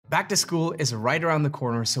Back to school is right around the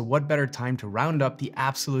corner, so what better time to round up the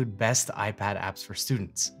absolute best iPad apps for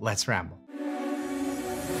students? Let's ramble.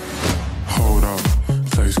 Hold up,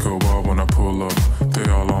 things go wild when I pull up.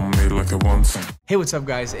 They all on me like it wants. Hey, what's up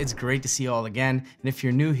guys? It's great to see you all again. And if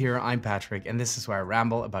you're new here, I'm Patrick, and this is where I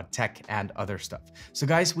ramble about tech and other stuff. So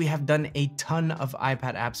guys, we have done a ton of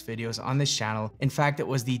iPad apps videos on this channel. In fact, it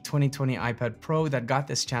was the 2020 iPad Pro that got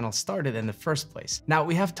this channel started in the first place. Now,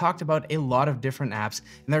 we have talked about a lot of different apps,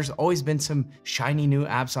 and there's always been some shiny new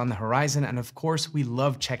apps on the horizon, and of course, we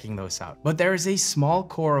love checking those out. But there is a small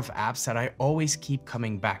core of apps that I always keep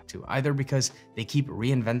coming back to, either because they keep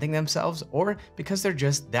reinventing themselves or because they're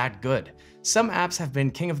just that good. Some apps have been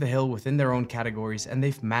king of the hill within their own categories, and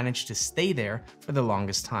they've managed to stay there for the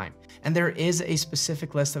longest time. And there is a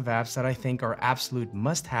specific list of apps that I think are absolute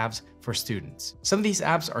must-haves for students. Some of these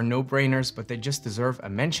apps are no-brainers, but they just deserve a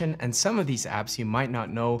mention, and some of these apps you might not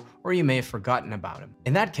know or you may have forgotten about them.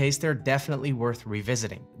 In that case, they're definitely worth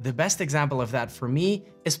revisiting. The best example of that for me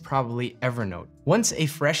is probably Evernote. Once a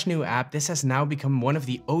fresh new app, this has now become one of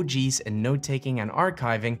the OGs in note-taking and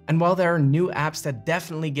archiving, and while there are new apps that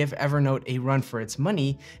definitely give Evernote a run for its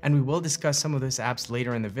money, and we will discuss some of those apps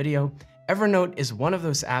later in the video, Evernote is one of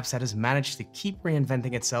those apps that has managed to keep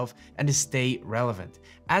reinventing itself and to stay relevant.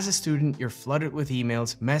 As a student, you're flooded with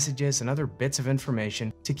emails, messages, and other bits of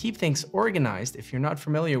information. To keep things organized, if you're not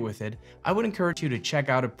familiar with it, I would encourage you to check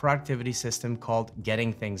out a productivity system called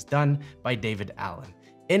Getting Things Done by David Allen.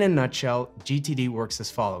 In a nutshell, GTD works as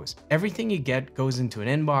follows. Everything you get goes into an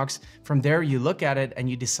inbox. From there, you look at it and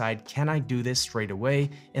you decide, can I do this straight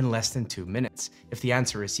away in less than 2 minutes? If the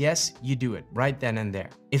answer is yes, you do it right then and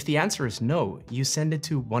there. If the answer is no, you send it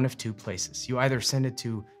to one of two places. You either send it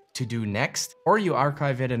to do next, or you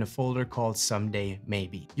archive it in a folder called Someday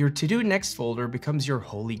Maybe. Your to do next folder becomes your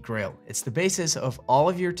holy grail. It's the basis of all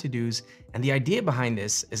of your to-dos, and the idea behind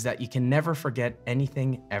this is that you can never forget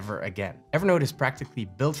anything ever again. Evernote is practically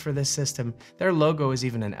built for this system. Their logo is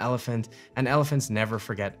even an elephant, and elephants never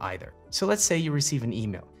forget either. So let's say you receive an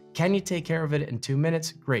email. Can you take care of it in 2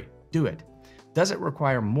 minutes? Great, do it. Does it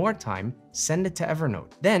require more time? Send it to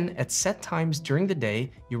Evernote. Then, at set times during the day,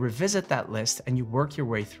 you revisit that list and you work your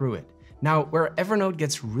way through it. Now, where Evernote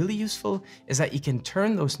gets really useful is that you can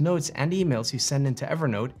turn those notes and emails you send into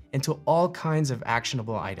Evernote into all kinds of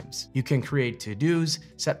actionable items. You can create to-dos,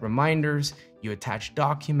 set reminders, you attach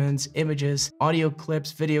documents, images, audio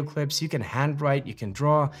clips, video clips, you can handwrite, you can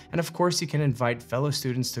draw, and of course you can invite fellow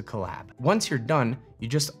students to collab. Once you're done, you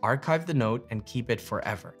just archive the note and keep it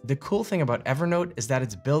forever. The cool thing about Evernote is that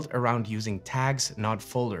it's built around using tags, not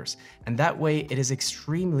folders, and that way it is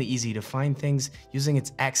extremely easy to find things using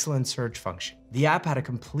its excellent search function. The app had a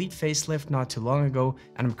complete facelift not too long ago,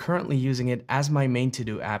 and I'm currently using it as my main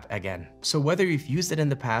to-do app again. So whether you've used it in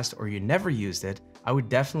the past or you never used it, I would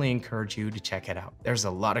definitely encourage you to check it out. There's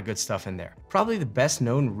a lot of good stuff in there. Probably the best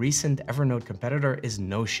known recent Evernote competitor is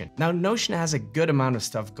Notion. Now, Notion has a good amount of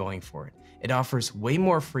stuff going for it. It offers way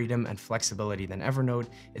more freedom and flexibility than Evernote.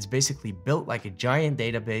 It's basically built like a giant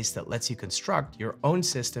database that lets you construct your own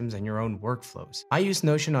systems and your own workflows. I use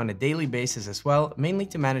Notion on a daily basis as well, mainly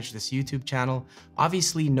to manage this YouTube channel.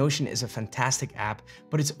 Obviously, Notion is a fantastic app,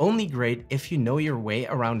 but it's only great if you know your way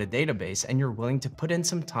around a database and you're willing to put in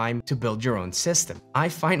some time to build your own system. I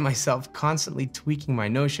find myself constantly tweaking my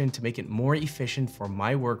Notion to make it more efficient for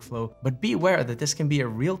my workflow, but be aware that this can be a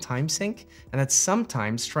real time sink and that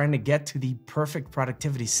sometimes trying to get to the perfect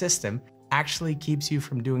productivity system actually keeps you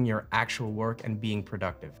from doing your actual work and being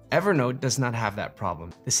productive. Evernote does not have that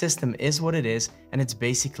problem. The system is what it is, and it's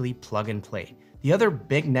basically plug and play. The other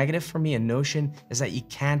big negative for me in Notion is that you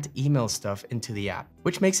can't email stuff into the app,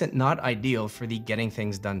 which makes it not ideal for the getting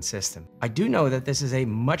things done system. I do know that this is a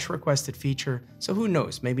much requested feature, so who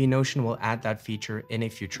knows, maybe Notion will add that feature in a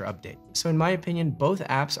future update. So in my opinion, both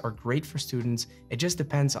apps are great for students. It just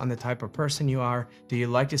depends on the type of person you are. Do you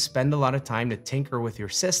like to spend a lot of time to tinker with your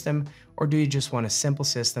system, or do you just want a simple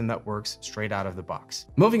system that works straight out of the box?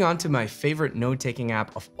 Moving on to my favorite note-taking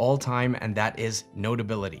app of all time, and that is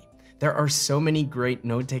Notability. There are so many great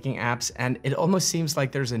note-taking apps, and it almost seems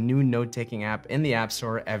like there's a new note-taking app in the App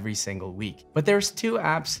Store every single week. But there's two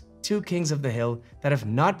apps, two kings of the hill, that have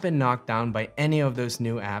not been knocked down by any of those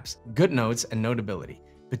new apps: GoodNotes and Notability.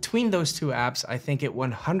 Between those two apps, I think it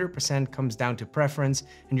 100% comes down to preference,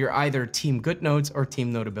 and you're either Team GoodNotes or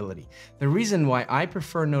Team Notability. The reason why I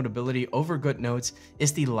prefer Notability over GoodNotes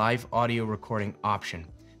is the live audio recording option.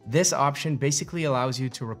 This option basically allows you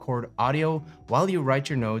to record audio while you write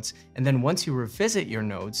your notes, and then once you revisit your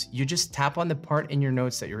notes, you just tap on the part in your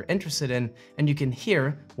notes that you're interested in, and you can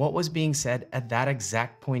hear what was being said at that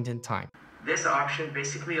exact point in time. This option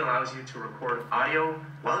basically allows you to record audio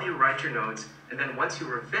while you write your notes, and then once you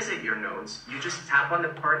revisit your notes, you just tap on the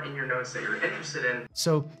part in your notes that you're interested in.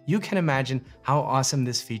 So you can imagine how awesome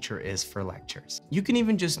this feature is for lectures. You can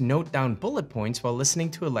even just note down bullet points while listening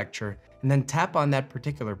to a lecture, and then tap on that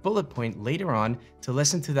particular bullet point later on to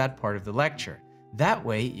listen to that part of the lecture. That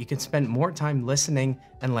way, you can spend more time listening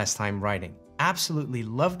and less time writing. Absolutely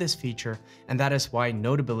love this feature, and that is why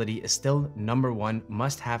Notability is still #1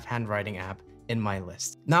 must-have handwriting app in my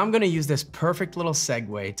list. Now I'm going to use this perfect little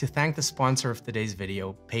segue to thank the sponsor of today's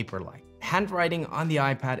video, Paperlike. Handwriting on the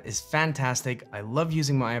iPad is fantastic. I love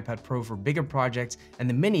using my iPad Pro for bigger projects, and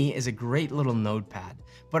the Mini is a great little notepad.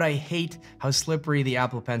 But I hate how slippery the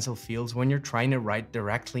Apple Pencil feels when you're trying to write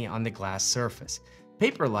directly on the glass surface.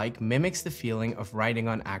 Paperlike mimics the feeling of writing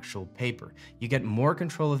on actual paper. You get more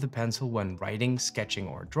control of the pencil when writing, sketching,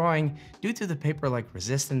 or drawing due to the paper-like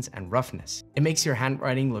resistance and roughness. It makes your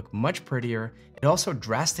handwriting look much prettier. It also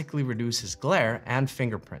drastically reduces glare and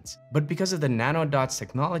fingerprints. But because of the nano dots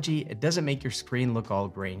technology, it doesn't make your screen look all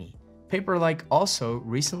grainy. Paperlike also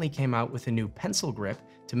recently came out with a new pencil grip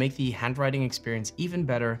to make the handwriting experience even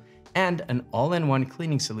better, and an all-in-one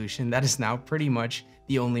cleaning solution that is now pretty much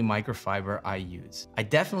the only microfiber I use. I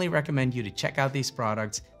definitely recommend you to check out these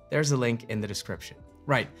products. There's a link in the description.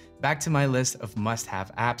 Right, back to my list of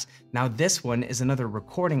must-have apps. Now this one is another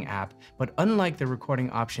recording app, but unlike the recording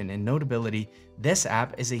option in Notability, this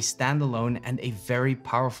app is a standalone and a very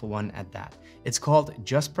powerful one at that. It's called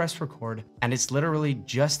Just Press Record, and it's literally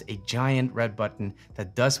just a giant red button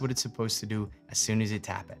that does what it's supposed to do as soon as you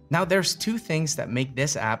tap it. Now there's two things that make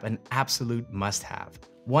this app an absolute must-have.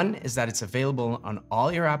 One is that it's available on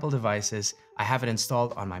all your Apple devices. I have it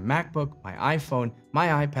installed on my MacBook, my iPhone,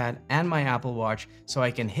 my iPad, and my Apple Watch, so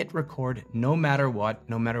I can hit record no matter what,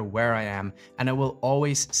 no matter where I am, and it will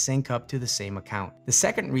always sync up to the same account. The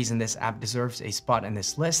second reason this app deserves a spot in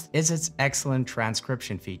this list is its excellent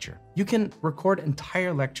transcription feature. You can record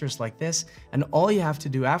entire lectures like this, and all you have to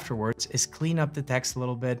do afterwards is clean up the text a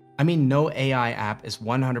little bit. I mean, no AI app is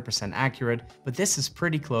 100% accurate, but this is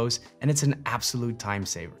pretty close, and it's an absolute time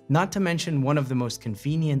saver. Not to mention one of the most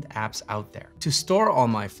convenient apps out there. To store all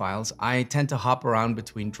my files, I tend to hop around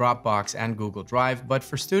between Dropbox and Google Drive, but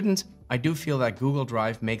for students, I do feel that Google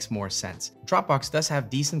Drive makes more sense. Dropbox does have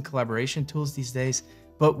decent collaboration tools these days,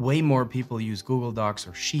 but way more people use Google Docs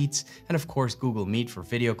or Sheets, and of course Google Meet for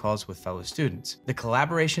video calls with fellow students. The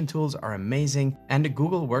collaboration tools are amazing, and the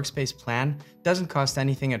Google Workspace plan doesn't cost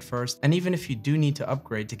anything at first, and even if you do need to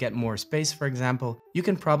upgrade to get more space, for example, you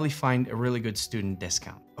can probably find a really good student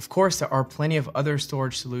discount. Of course, there are plenty of other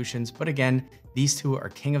storage solutions, but again, these two are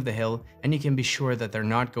king of the hill, and you can be sure that they're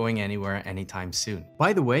not going anywhere anytime soon.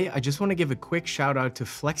 By the way, I just want to give a quick shout out to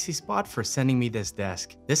FlexiSpot for sending me this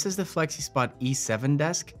desk. This is the FlexiSpot E7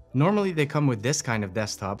 desk. Normally they come with this kind of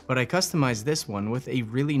desktop, but I customized this one with a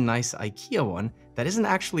really nice IKEA one that isn't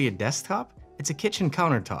actually a desktop, it's a kitchen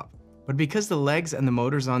countertop. But because the legs and the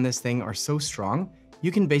motors on this thing are so strong,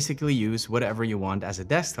 you can basically use whatever you want as a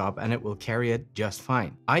desktop and it will carry it just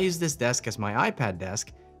fine. I use this desk as my iPad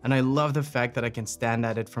desk, and I love the fact that I can stand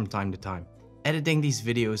at it from time to time. Editing these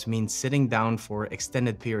videos means sitting down for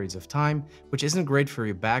extended periods of time, which isn't great for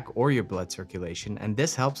your back or your blood circulation, and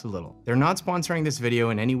this helps a little. They're not sponsoring this video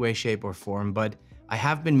in any way, shape, or form, but I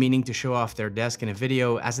have been meaning to show off their desk in a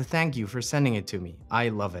video as a thank you for sending it to me. I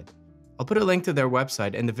love it. I'll put a link to their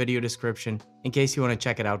website in the video description in case you want to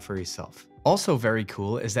check it out for yourself. Also very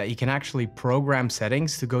cool is that you can actually program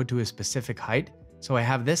settings to go to a specific height. So I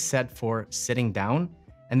have this set for sitting down,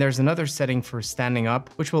 and there's another setting for standing up,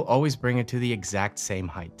 which will always bring it to the exact same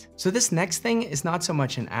height. So this next thing is not so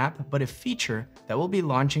much an app, but a feature that will be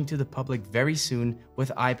launching to the public very soon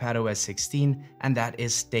with iPadOS 16, and that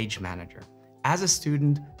is Stage Manager. As a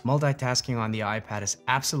student, multitasking on the iPad is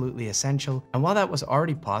absolutely essential, and while that was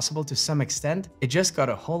already possible to some extent, it just got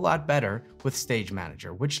a whole lot better with Stage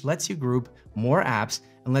Manager, which lets you group more apps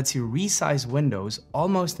and lets you resize windows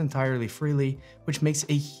almost entirely freely, which makes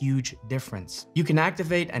a huge difference. You can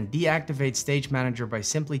activate and deactivate Stage Manager by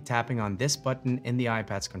simply tapping on this button in the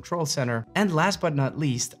iPad's control center. And last but not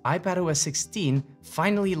least, iPadOS 16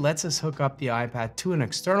 finally lets us hook up the iPad to an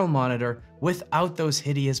external monitor without those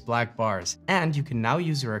hideous black bars. And you can now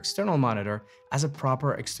use your external monitor as a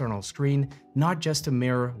proper external screen, not just to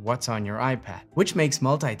mirror what's on your iPad, which makes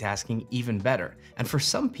multitasking even better. And for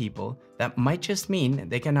some people, that might just mean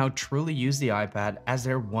they can now truly use the iPad as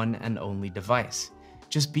their one and only device.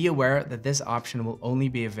 Just be aware that this option will only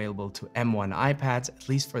be available to M1 iPads, at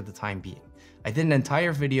least for the time being. I did an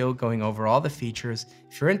entire video going over all the features.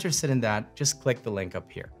 If you're interested in that, just click the link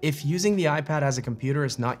up here. If using the iPad as a computer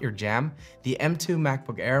is not your jam, the M2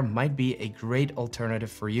 MacBook Air might be a great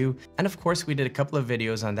alternative for you. And of course, we did a couple of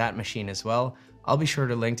videos on that machine as well. I'll be sure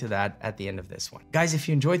to link to that at the end of this one. Guys, if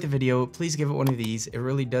you enjoyed the video, please give it one of these. It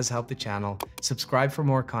really does help the channel. Subscribe for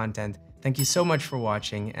more content. Thank you so much for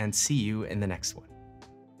watching and see you in the next one.